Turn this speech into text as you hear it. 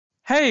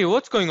Hey,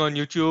 what's going on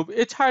YouTube?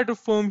 It's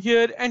Hydrofoam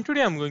here, and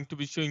today I'm going to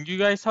be showing you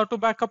guys how to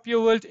back up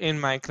your world in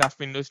Minecraft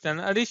Windows 10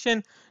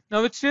 Edition.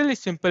 Now it's really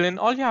simple, and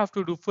all you have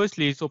to do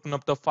firstly is open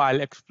up the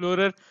File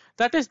Explorer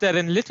that is there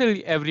in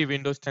literally every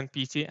Windows 10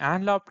 PC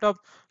and laptop.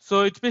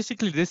 So it's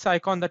basically this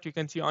icon that you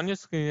can see on your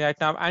screen right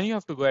now, and you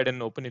have to go ahead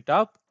and open it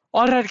up.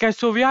 Alright guys,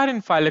 so we are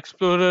in File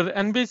Explorer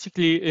and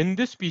basically in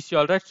this PC,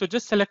 alright, so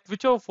just select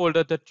whichever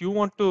folder that you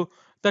want to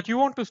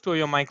store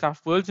your Minecraft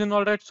worlds in,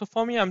 alright. So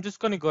for me, I'm just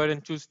going to go ahead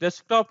and choose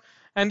desktop,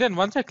 and then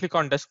once I click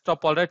on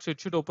desktop, alright, so it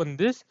should open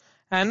this.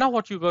 And now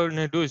what you're going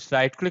to do is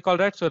right click,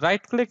 alright, so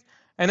right click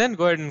and then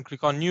go ahead and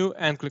click on new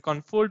and click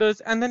on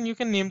folders, and then you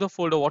can name the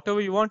folder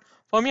whatever you want.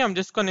 For me, I'm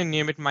just going to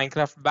name it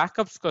Minecraft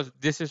Backups because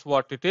this is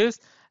what it is.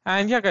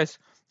 And yeah guys,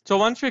 so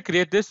once we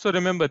create this, so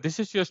remember this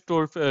is your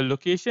store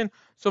location.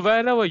 So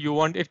wherever you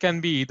want, it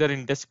can be either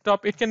in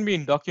desktop, it can be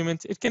in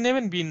documents, it can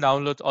even be in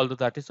downloads, although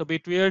that is a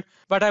bit weird.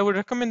 But I would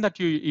recommend that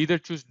you either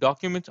choose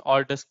documents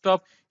or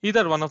desktop,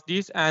 either one of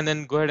these, and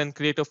then go ahead and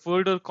create a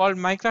folder called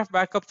Minecraft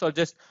Backups or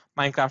just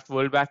Minecraft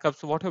World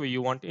Backups, whatever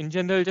you want. In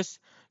general,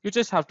 you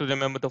just have to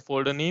remember the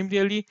folder name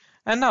really.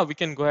 And now we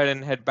can go ahead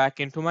and head back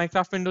into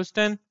Minecraft Windows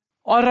 10.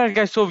 Alright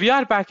guys, so we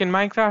are back in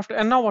Minecraft,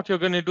 and now what you're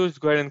going to do is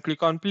go ahead and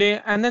click on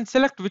play and then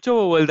select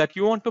whichever world that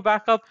you want to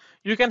back up.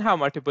 You can have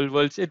multiple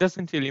worlds, it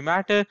doesn't really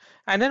matter.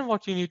 And then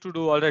what you need to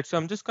do, alright, so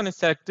I'm just going to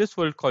select this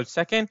world called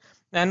second,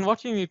 and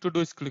what you need to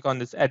do is click on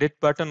this edit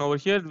button over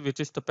here,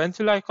 which is the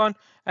pencil icon,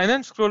 and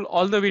then scroll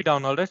all the way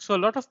down. Alright, so a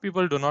lot of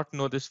people do not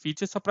know this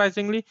feature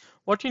surprisingly.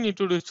 What you need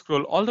to do is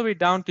scroll all the way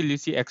down till you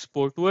see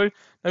export world.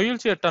 Now you'll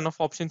see a ton of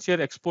options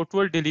here: export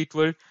world, delete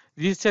world,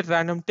 reset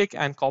random tick,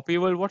 and copy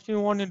world. What you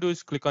want to do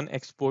is click on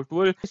export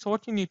world. So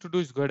what you need to do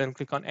is go ahead and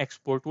click on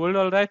export world.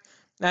 All right,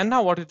 and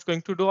now what it's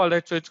going to do, all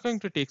right, so it's going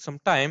to take some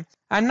time.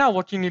 And now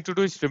what you need to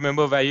do is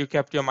remember where you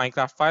kept your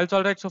Minecraft files.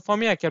 All right, so for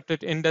me, I kept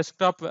it in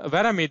desktop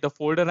where I made the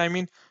folder, I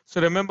mean.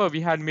 So remember we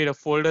had made a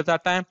folder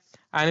that time,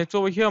 and it's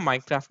over here,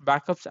 Minecraft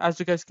backups, as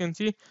you guys can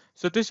see.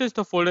 So this is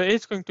the folder.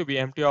 It's going to be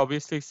empty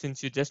obviously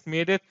since you just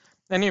made it.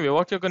 Anyway,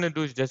 what you're going to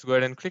do is just go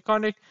ahead and click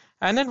on it,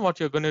 and then what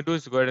you're going to do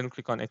is go ahead and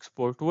click on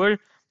export world.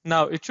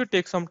 Now it should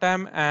take some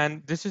time,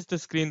 and this is the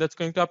screen that's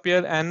going to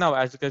appear. And now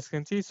as you guys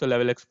can see, so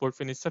level export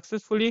finished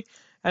successfully.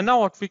 And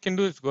now what we can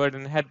do is go ahead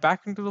and head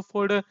back into the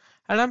folder,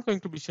 and I'm going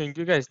to be showing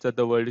you guys that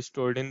the world is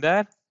stored in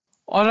there.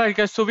 Alright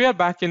guys, so we are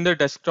back in the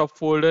desktop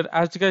folder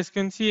as you guys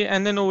can see,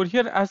 and then over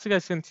here as you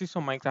guys can see, so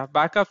Minecraft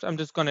backups, I'm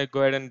just gonna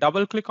go ahead and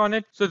double click on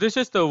it. So this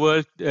is the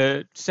world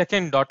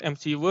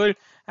second.mc world,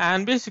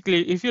 and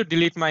basically if you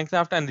delete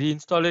Minecraft and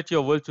reinstall it,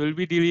 your worlds will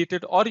be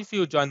deleted, or if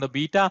you join the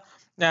beta.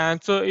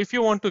 And so if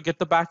you want to get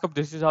the backup,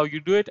 this is how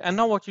you do it. And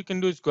now what you can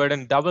do is go ahead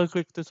and double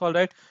click this. All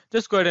right,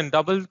 just go ahead and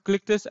double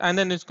click this, and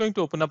then it's going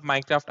to open up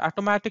Minecraft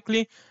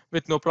automatically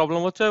with no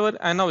problem whatsoever.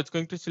 And now it's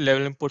going to see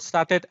level import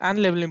started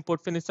and level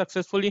import finished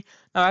successfully.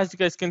 Now as you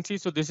guys can see,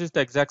 so this is the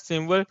exact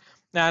same world,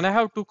 and I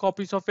have two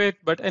copies of it.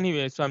 But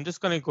anyway, so I'm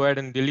just going to go ahead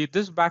and delete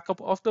this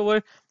backup of the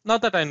world now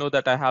that I know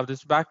that I have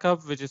this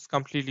backup which is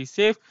completely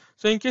safe.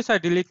 So in case I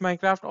delete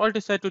Minecraft or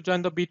decide to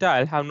join the beta,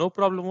 I'll have no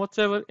problem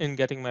whatsoever in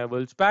getting my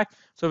worlds back.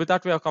 So with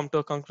that, we have come to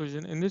a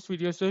conclusion in this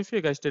video. So if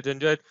you guys did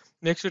enjoy it,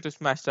 make sure to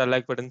smash that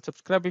like button,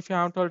 subscribe if you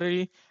haven't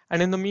already,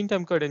 and in the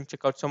meantime, go ahead and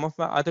check out some of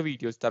my other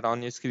videos that are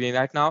on your screen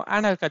right now,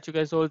 and I'll catch you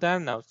guys all there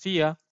now. See ya.